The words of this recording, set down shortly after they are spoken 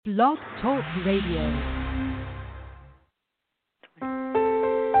Blog Talk Radio.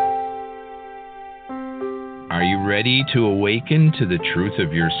 Are you ready to awaken to the truth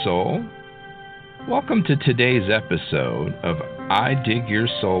of your soul? Welcome to today's episode of I Dig Your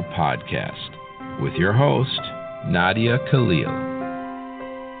Soul podcast with your host, Nadia Khalil.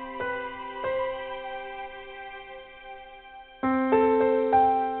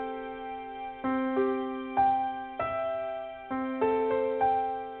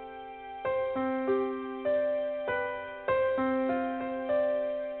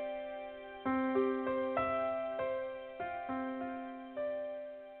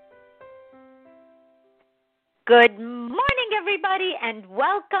 Good morning, everybody, and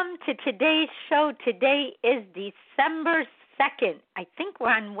welcome to today's show. Today is December 2nd. I think we're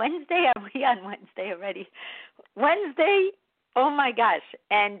on Wednesday. Are we on Wednesday already? Wednesday, oh my gosh.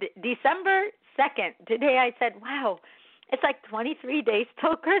 And December 2nd, today I said, wow, it's like 23 days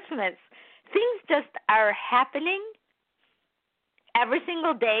till Christmas. Things just are happening every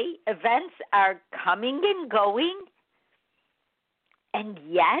single day. Events are coming and going, and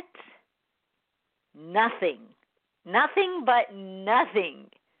yet nothing but nothing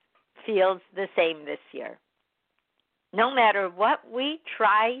feels the same this year. No matter what we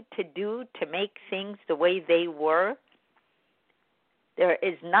try to do to make things the way they were, there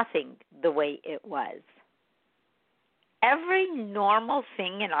is nothing the way it was. Every normal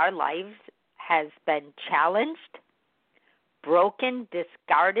thing in our lives has been challenged, broken,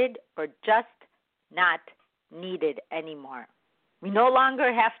 discarded, or just not needed anymore. We no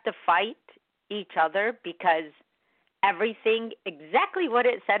longer have to fight each other because everything, exactly what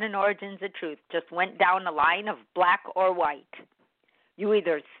it said in Origins of Truth, just went down a line of black or white. You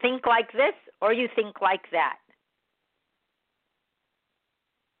either think like this or you think like that.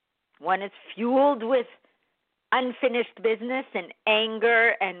 One is fueled with unfinished business and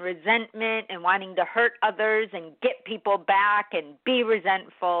anger and resentment and wanting to hurt others and get people back and be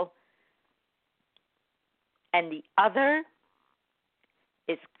resentful. And the other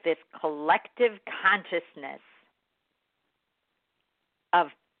is this collective consciousness of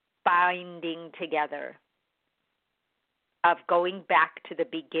binding together, of going back to the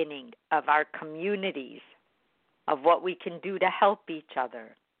beginning of our communities, of what we can do to help each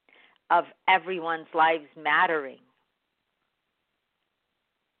other, of everyone's lives mattering,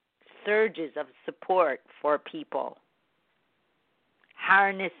 surges of support for people,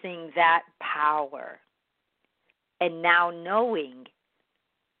 harnessing that power, and now knowing,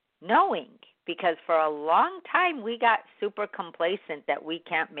 because for a long time we got super complacent that we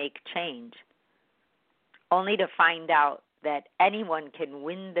can't make change, only to find out that anyone can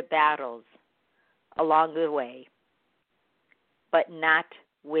win the battles along the way, but not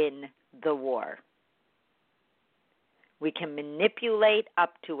win the war. We can manipulate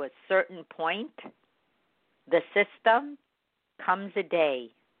up to a certain point. The system comes a day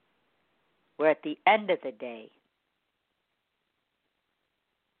where at the end of the day,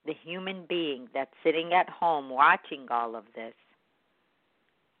 the human being that's sitting at home watching all of this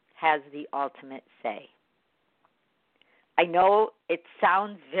has the ultimate say. I know it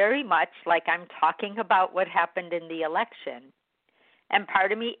sounds very much like I'm talking about what happened in the election, and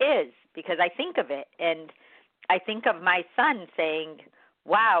part of me is, because I think of it, and I think of my son saying,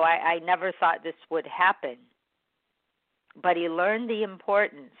 wow, I never thought this would happen. But he learned the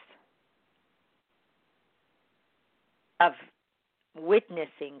importance of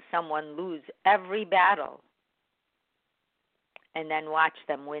witnessing someone lose every battle and then watch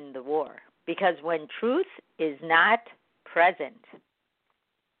them win the war. Because when truth is not present,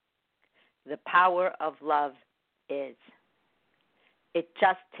 the power of love is. It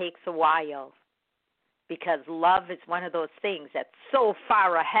just takes a while, because love is one of those things that's so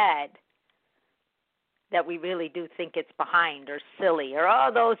far ahead that we really do think it's behind or silly, or,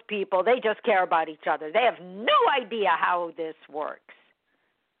 oh, those people, they just care about each other. They have no idea how this works.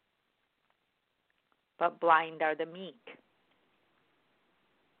 But blind are the meek.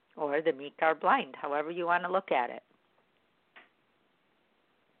 Or the meek are blind, however you want to look at it.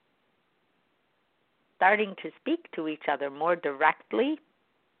 Starting to speak to each other more directly,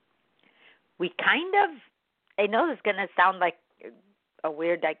 we kind of, I know this is going to sound like a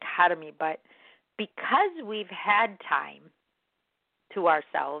weird dichotomy, but because we've had time to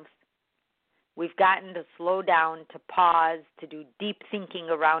ourselves, we've gotten to slow down, to pause, to do deep thinking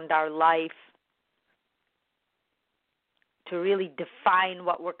around our life, to really define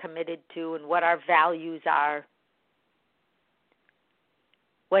what we're committed to and what our values are.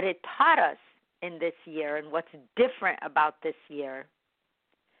 What it taught us in this year and what's different about this year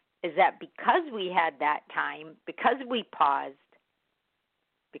is that because we had that time, because we paused,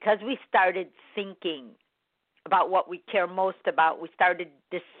 because we started thinking about what we care most about, we started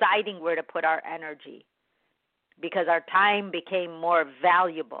deciding where to put our energy because our time became more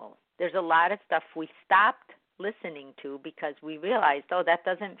valuable. There's a lot of stuff we stopped listening to because we realized, oh, that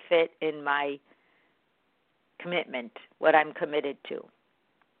doesn't fit in my commitment, what I'm committed to,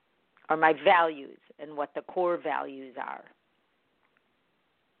 or my values and what the core values are.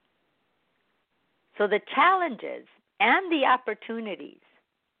 So the challenges and the opportunities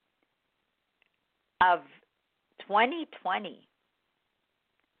of 2020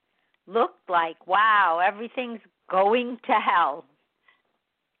 looked like, wow, everything's going to hell.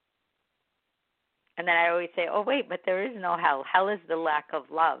 And then I always say, oh, wait, but there is no hell. Hell is the lack of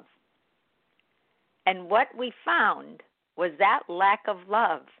love. And what we found was that lack of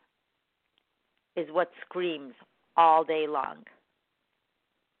love is what screams all day long.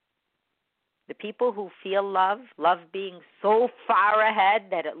 The people who feel love being so far ahead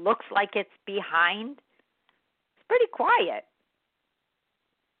that it looks like it's behind, it's pretty quiet.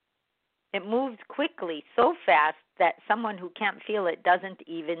 It moves quickly, so fast that someone who can't feel it doesn't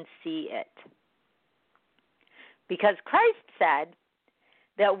even see it. Because Christ said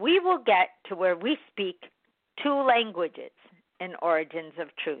that we will get to where we speak 2 languages in Origins of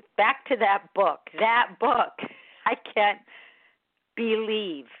Truth. Back to that book. I can't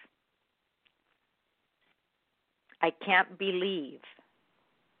believe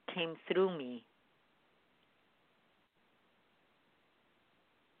came through me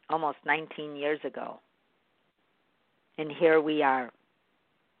almost 19 years ago. And here we are.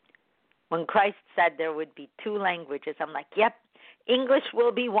 When Christ said there would be 2 languages, I'm like, yep, English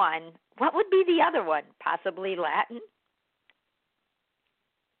will be one. What would be the other one? Possibly Latin?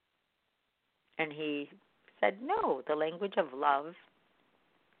 And he said, no, the language of love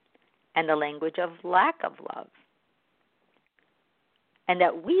and the language of lack of love. And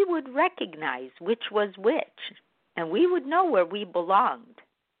that we would recognize which was which, and we would know where we belonged.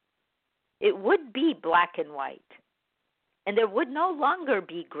 It would be black and white, and there would no longer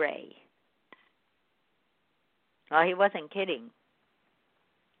be gray. Well, he wasn't kidding.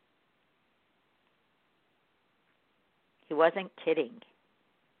 He wasn't kidding.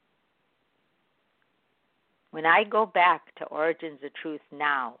 When I go back to Origins of Truth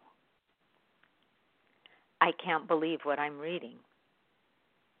now, I can't believe what I'm reading.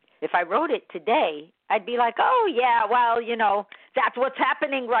 If I wrote it today, I'd be like, oh, yeah, well, that's what's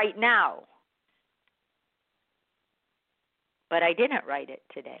happening right now. But I didn't write it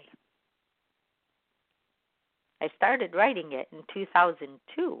today. I started writing it in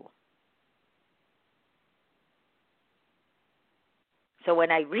 2002. So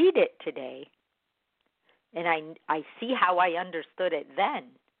when I read it today, and I see how I understood it then,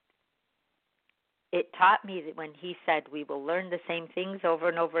 it taught me that when he said we will learn the same things over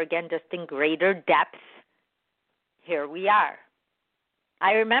and over again, just in greater depth, here we are.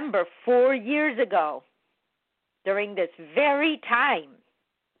 I remember 4 years ago, during this very time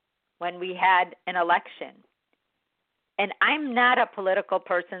when we had an election, and I'm not a political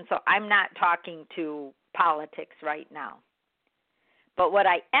person, so I'm not talking to politics right now. But what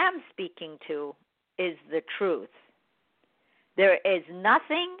I am speaking to is the truth. There is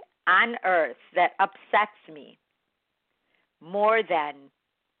nothing on earth that upsets me more than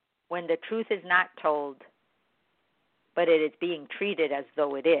when the truth is not told, but it is being treated as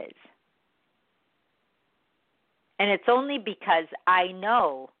though it is. And it's only because I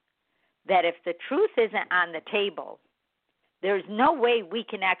know that if the truth isn't on the table, there's no way we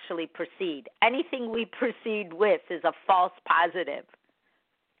can actually proceed. Anything we proceed with is a false positive.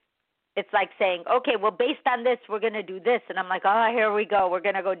 It's like saying, okay, well, based on this, we're going to do this. And I'm like, oh, here we go. We're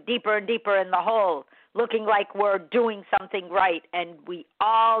going to go deeper and deeper in the hole, looking like we're doing something right. And we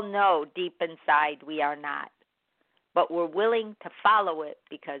all know deep inside we are not. But we're willing to follow it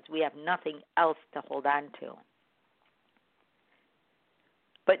because we have nothing else to hold on to.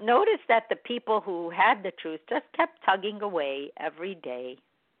 But notice that the people who had the truth just kept tugging away every day,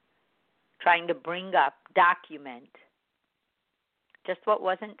 trying to bring up, document just what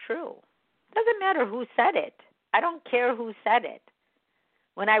wasn't true. Doesn't matter who said it. I don't care who said it.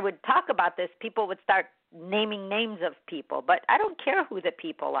 When I would talk about this, people would start naming names of people, but I don't care who the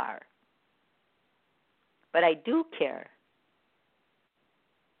people are. But I do care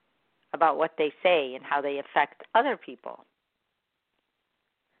about what they say and how they affect other people.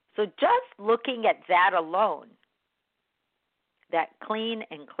 So just looking at that alone, that clean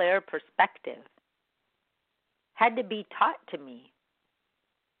and clear perspective, had to be taught to me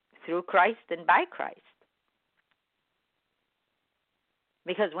through Christ and by Christ.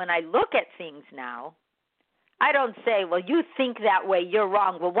 Because when I look at things now, I don't say, well, you think that way, you're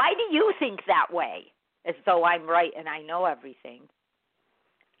wrong. Well, why do you think that way? As though I'm right and I know everything.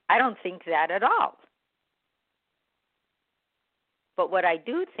 I don't think that at all. But what I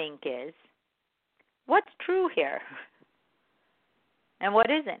do think is, what's true here? And what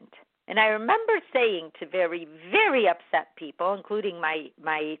isn't? And I remember saying to very, very upset people, including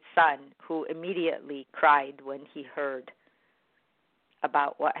my son, who immediately cried when he heard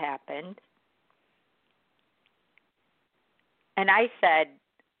about what happened. And I said,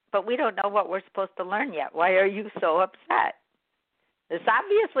 but we don't know what we're supposed to learn yet. Why are you so upset? This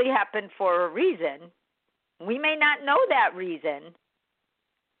obviously happened for a reason. We may not know that reason,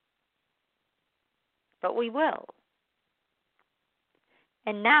 but we will.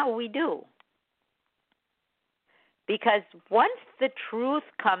 And now we do. Because once the truth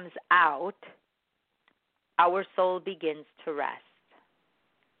comes out, our soul begins to rest.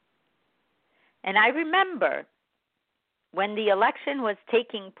 And I remember when the election was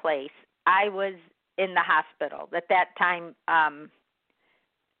taking place, I was in the hospital. At that time,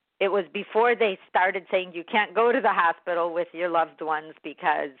 it was before they started saying you can't go to the hospital with your loved ones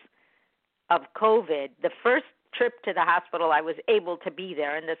because of COVID. The first trip to the hospital, I was able to be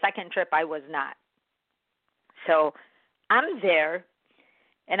there, and the second trip, I was not. So I'm there,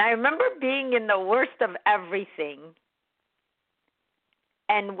 and I remember being in the worst of everything.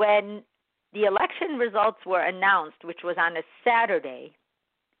 And when the election results were announced, which was on a Saturday,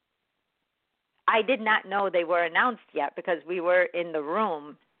 I did not know they were announced yet because we were in the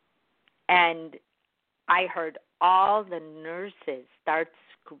room, and I heard all the nurses start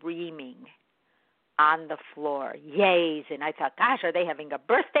screaming on the floor, yays. And I thought, gosh, are they having a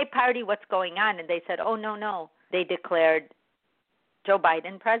birthday party? What's going on? And they said, oh, no. They declared Joe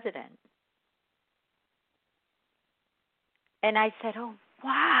Biden president. And I said, oh,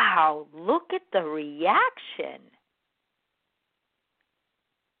 wow, look at the reaction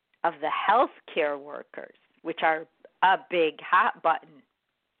of the healthcare workers, which are a big hot button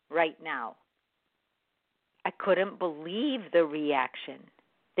right now. I couldn't believe the reaction.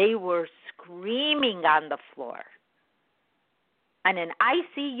 They were screaming on the floor, on an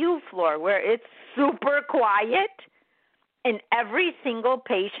ICU floor where it's super quiet, and every single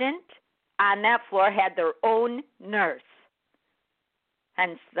patient on that floor had their own nurse.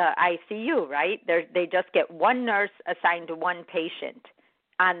 Hence the ICU, right? They just get one nurse assigned to one patient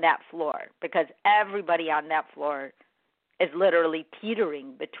on that floor because everybody on that floor is literally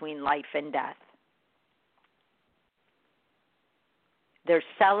teetering between life and death. Their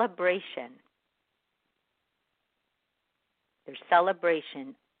celebration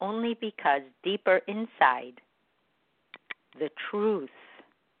only because deeper inside, the truth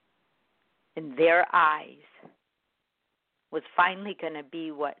in their eyes was finally going to be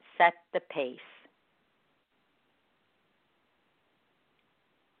what set the pace.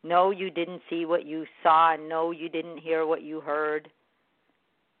 No, you didn't see what you saw. No, you didn't hear what you heard.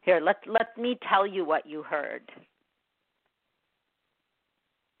 Here, let me tell you what you heard.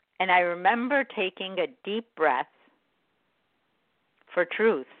 And I remember taking a deep breath for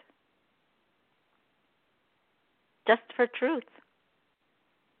truth. Just for truth.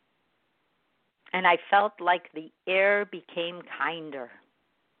 And I felt like the air became kinder.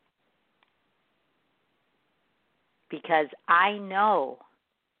 Because I know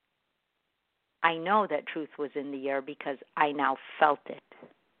that truth was in the air because I now felt it.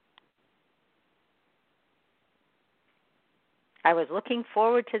 I was looking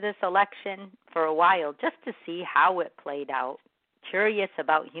forward to this election for a while just to see how it played out, curious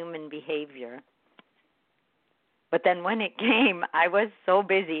about human behavior. But then when it came, I was so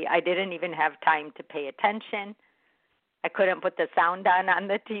busy, I didn't even have time to pay attention. I couldn't put the sound on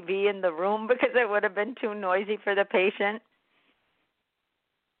the TV in the room because it would have been too noisy for the patient.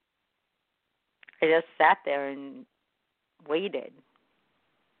 I just sat there and waited.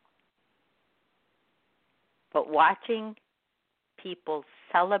 But watching people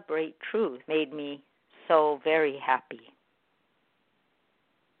celebrate truth made me so very happy.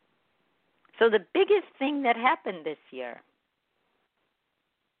 So the biggest thing that happened this year,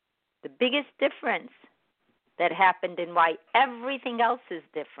 the biggest difference that happened and why everything else is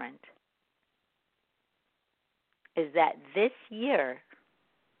different, is that this year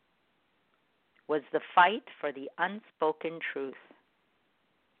was the fight for the unspoken truth.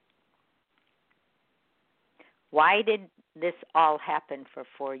 Why did this all happen for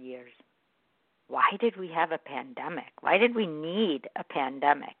 4 years? Why did we have a pandemic? Why did we need a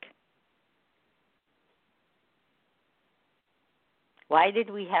pandemic? Why did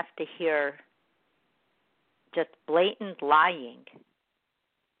we have to hear just blatant lying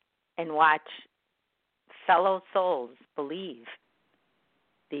and watch fellow souls believe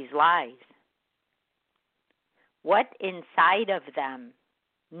these lies? What inside of them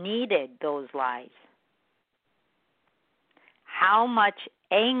needed those lies? How much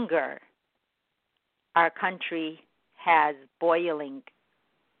anger our country has boiling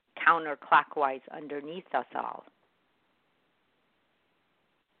counterclockwise underneath us all?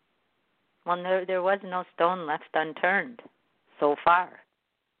 Well, there was no stone left unturned so far.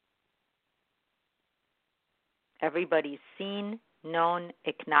 Everybody's seen, known,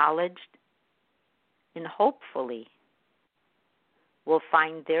 acknowledged, and hopefully will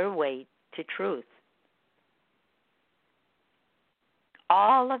find their way to truth.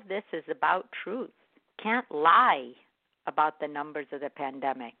 All of this is about truth. Can't lie about the numbers of the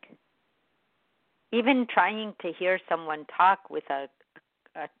pandemic. Even trying to hear someone talk with a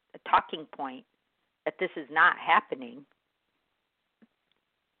talking point that this is not happening,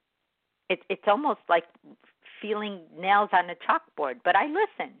 it's almost like feeling nails on a chalkboard. But I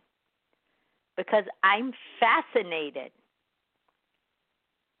listen because I'm fascinated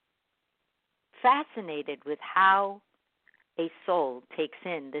with how a soul takes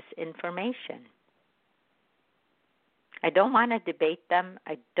in this information. I don't want to debate them.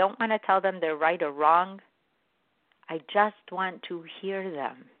 I don't want to tell them they're right or wrong. I just want to hear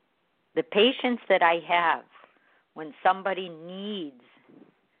them. The patience that I have when somebody needs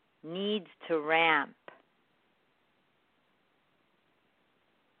to ramp,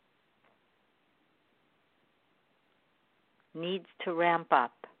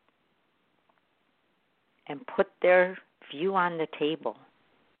 up and put their view on the table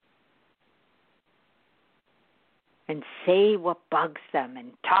and say what bugs them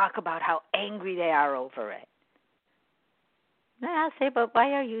and talk about how angry they are over it. And I'll say, but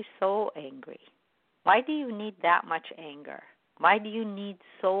why are you so angry? Why do you need that much anger? Why do you need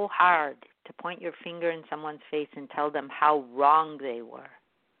so hard to point your finger in someone's face and tell them how wrong they were?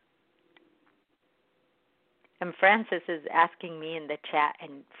 And Frances is asking me in the chat,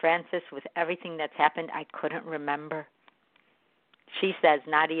 and Frances, with everything that's happened, I couldn't remember. She says,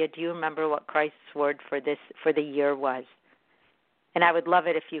 Nadia, do you remember what Christ's word for the year was? And I would love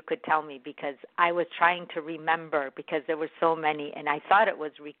it if you could tell me, because I was trying to remember because there were so many, and I thought it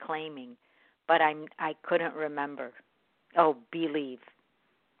was reclaiming, but I couldn't remember. Oh, believe.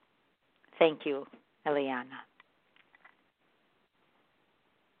 Thank you, Eliana.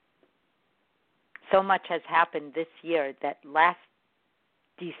 So much has happened this year that last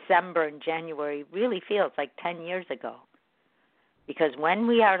December and January really feels like 10 years ago. Because when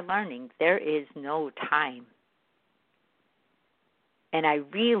we are learning, there is no time. And I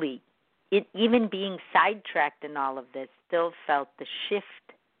really, even being sidetracked in all of this, still felt the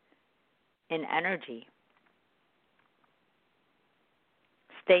shift in energy.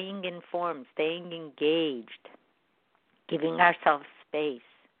 Staying informed, staying engaged, giving ourselves space.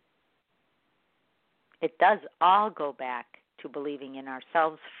 It does all go back to believing in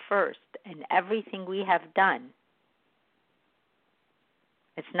ourselves first and everything we have done.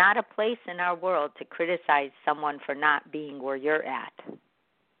 It's not a place in our world to criticize someone for not being where you're at.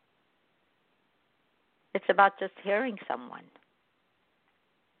 It's about just hearing someone.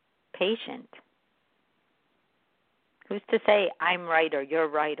 Patient. Who's to say I'm right or you're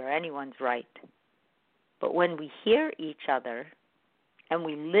right or anyone's right? But when we hear each other and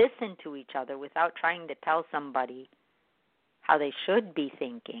we listen to each other without trying to tell somebody how they should be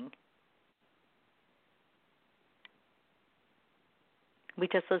thinking, we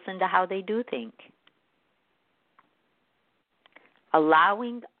just listen to how they do think.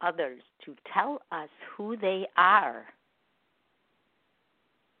 Allowing others to tell us who they are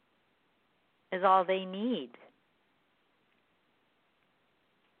is all they need.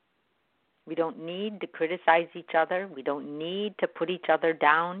 We don't need to criticize each other. We don't need to put each other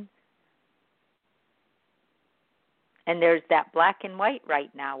down. And there's that black and white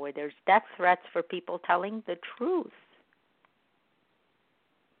right now where there's death threats for people telling the truth.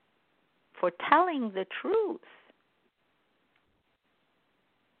 For telling the truth.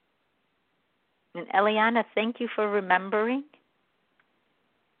 And Eliana, thank you for remembering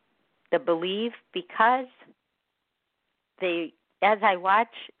the belief, because as I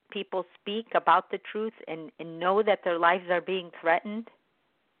watch people speak about the truth and know that their lives are being threatened,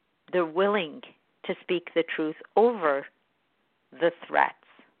 they're willing to speak the truth over the threats.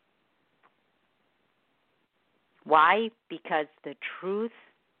 Why? Because the truth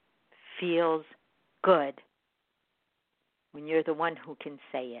feels good when you're the one who can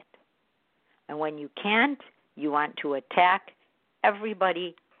say it. And when you can't, you want to attack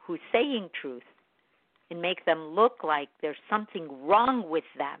everybody who's saying truth and make them look like there's something wrong with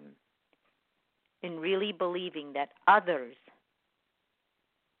them. in really believing that others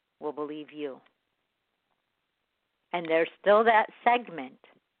will believe you. And there's still that segment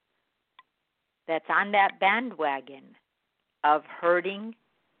that's on that bandwagon of hurting,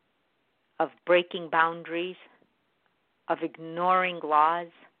 of breaking boundaries, of ignoring laws.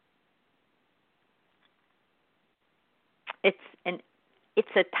 It's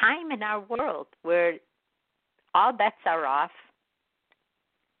a time in our world where all bets are off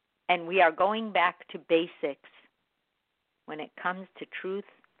and we are going back to basics when it comes to truth,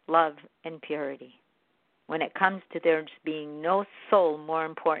 love, and purity. When it comes to there being no soul more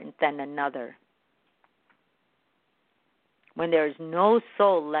important than another. When there is no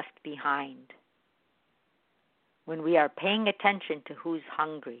soul left behind. When we are paying attention to who's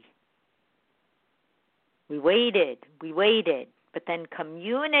hungry. We waited, but then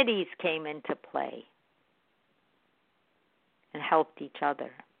communities came into play and helped each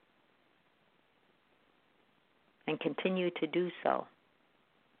other and continue to do so.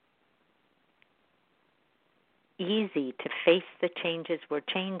 Easy to face the changes we're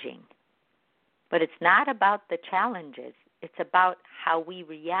changing, but it's not about the challenges. It's about how we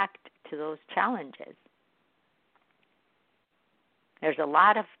react to those challenges. There's a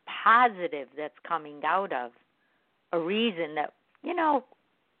lot of positive that's coming out of a reason that,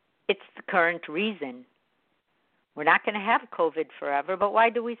 it's the current reason. We're not going to have COVID forever, but why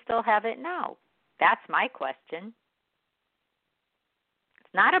do we still have it now? That's my question.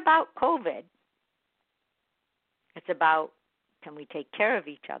 It's not about COVID. It's about, can we take care of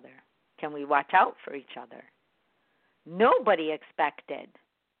each other? Can we watch out for each other? Nobody expected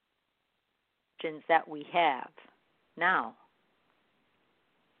that we have now.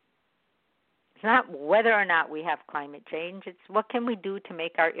 It's not whether or not we have climate change. It's what can we do to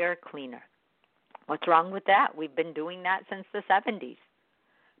make our air cleaner. What's wrong with that? We've been doing that since the 70s.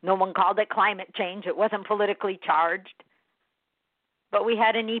 No one called it climate change. It wasn't politically charged. But we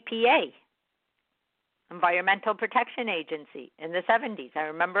had an EPA, Environmental Protection Agency, in the 70s. I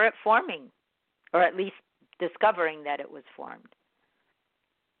remember it forming, or at least discovering that it was formed.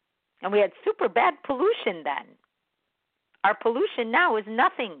 And we had super bad pollution then. Our pollution now is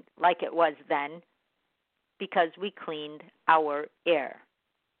nothing like it was then because we cleaned our air.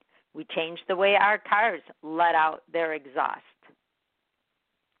 We changed the way our cars let out their exhaust.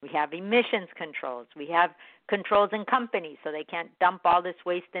 We have emissions controls. We have controls in companies so they can't dump all this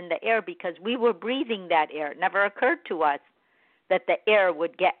waste in the air because we were breathing that air. It never occurred to us that the air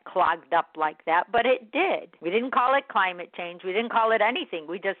would get clogged up like that, but it did. We didn't call it climate change. We didn't call it anything.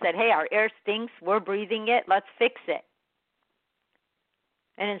 We just said, hey, our air stinks. We're breathing it. Let's fix it.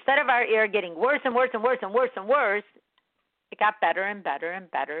 And instead of our air getting worse and worse and worse and worse and worse, it got better and better and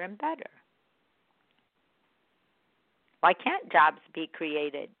better and better. Why can't jobs be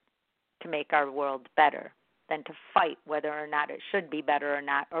created to make our world better than to fight whether or not it should be better or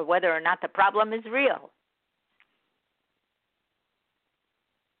not, or whether or not the problem is real?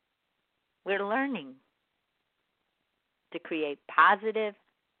 We're learning to create positive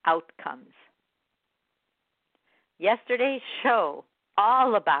outcomes. Yesterday's show,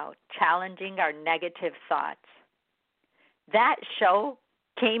 all about challenging our negative thoughts. That show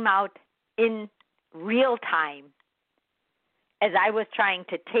came out in real time as I was trying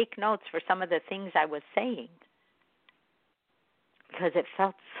to take notes for some of the things I was saying because it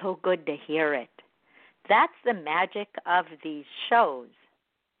felt so good to hear it. That's the magic of these shows,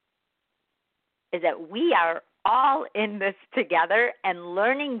 is that we are all in this together and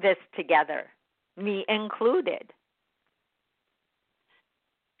learning this together, me included.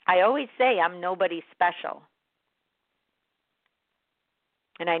 I always say I'm nobody special.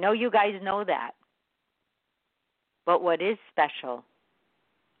 And I know you guys know that. But what is special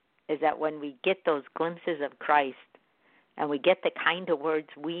is that when we get those glimpses of Christ and we get the kind of words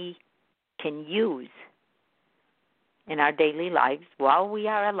we can use in our daily lives while we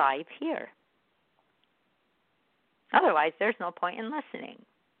are alive here. Otherwise, there's no point in listening.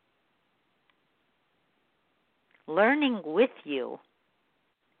 Learning with you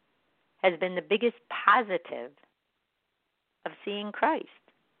has been the biggest positive of seeing Christ.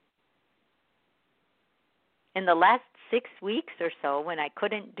 In the last 6 weeks or so, when I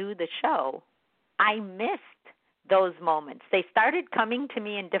couldn't do the show, I missed those moments. They started coming to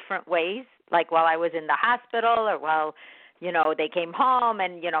me in different ways, like while I was in the hospital or while, they came home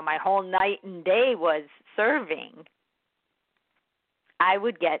and, my whole night and day was serving. I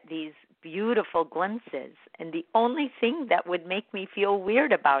would get these beautiful glimpses, and the only thing that would make me feel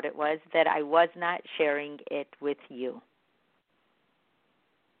weird about it was that I was not sharing it with you.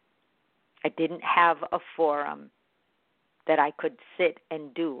 I didn't have a forum that I could sit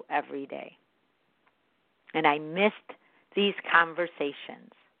and do every day. And I missed these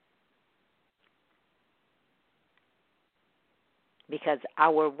conversations because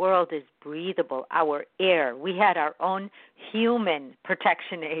our world is breathable, our air. We had our own human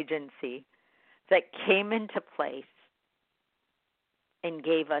protection agency that came into place and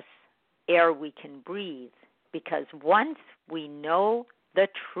gave us air we can breathe. Because once we know the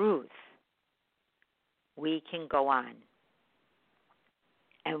truth, we can go on.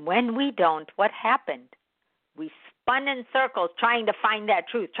 And when we don't, what happened? We spun in circles trying to find that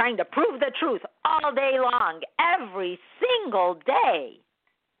truth, trying to prove the truth all day long, every single day.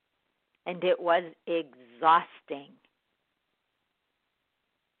 And it was exhausting.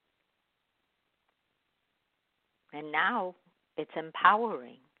 And now it's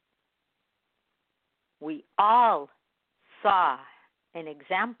empowering. We all saw an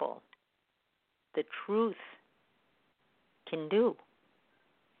example the truth can do,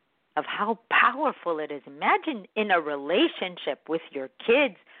 of how powerful it is. Imagine in a relationship with your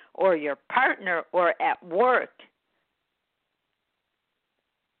kids or your partner or at work.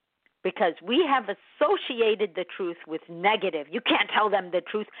 Because we have associated the truth with negative. You can't tell them the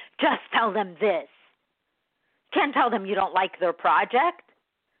truth, just tell them this. Can't tell them you don't like their project.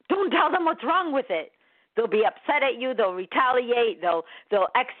 Don't tell them what's wrong with it. They'll be upset at you. They'll retaliate. They'll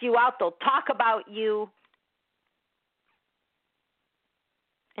X you out. They'll talk about you.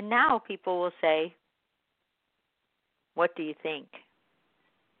 And now people will say, what do you think?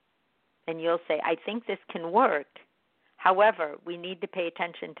 And you'll say, I think this can work. However, we need to pay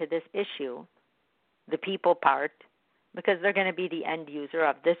attention to this issue, the people part, because they're going to be the end user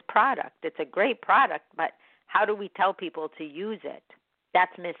of this product. It's a great product, but how do we tell people to use it?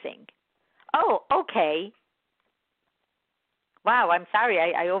 That's missing. Oh, okay. Wow, I'm sorry,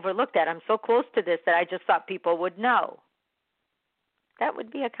 I overlooked that. I'm so close to this that I just thought people would know. That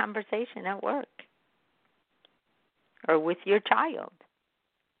would be a conversation at work or with your child.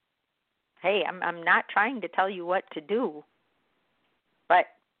 Hey, I'm not trying to tell you what to do, but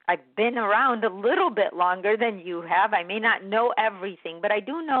I've been around a little bit longer than you have. I may not know everything, but I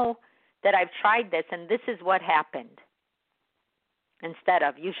do know that I've tried this, and this is what happened. Instead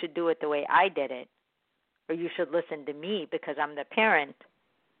of, you should do it the way I did it, or you should listen to me because I'm the parent,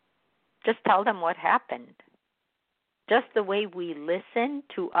 just tell them what happened. Just the way we listen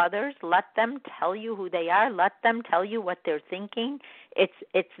to others, let them tell you who they are, let them tell you what they're thinking.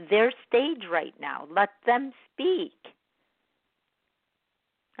 It's their stage right now. Let them speak.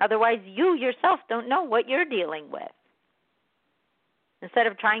 Otherwise, you yourself don't know what you're dealing with. Instead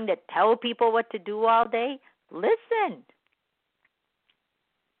of trying to tell people what to do all day, listen.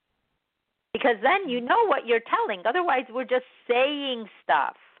 Because then you know what you're telling. Otherwise, we're just saying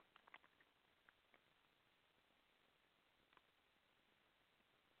stuff.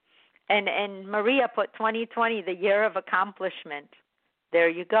 And Maria put 2020, the year of accomplishment. There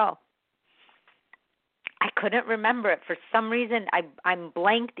you go. I couldn't remember it. For some reason, I'm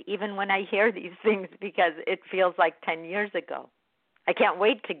blanked even when I hear these things because it feels like 10 years ago. I can't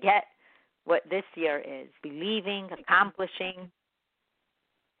wait to get what this year is. Believing, accomplishing.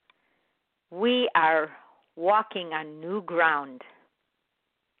 We are walking on new ground,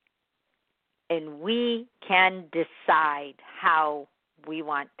 and we can decide how we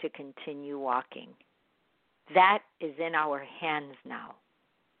want to continue walking. That is in our hands now.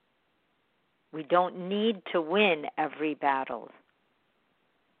 We don't need to win every battle.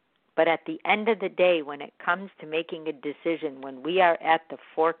 But at the end of the day, when it comes to making a decision, when we are at the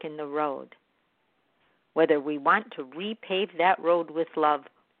fork in the road, whether we want to repave that road with love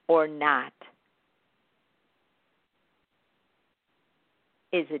or not,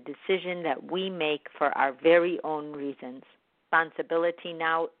 is a decision that we make for our very own reasons. Responsibility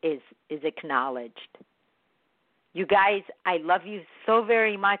now is acknowledged. You guys, I love you so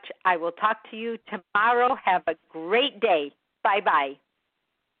very much. I will talk to you tomorrow. Have a great day. Bye-bye.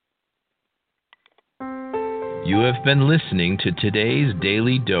 You have been listening to today's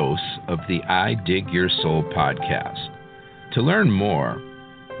daily dose of the I Dig Your Soul podcast. To learn more,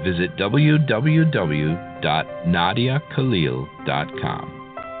 visit www.nadiakhalil.com.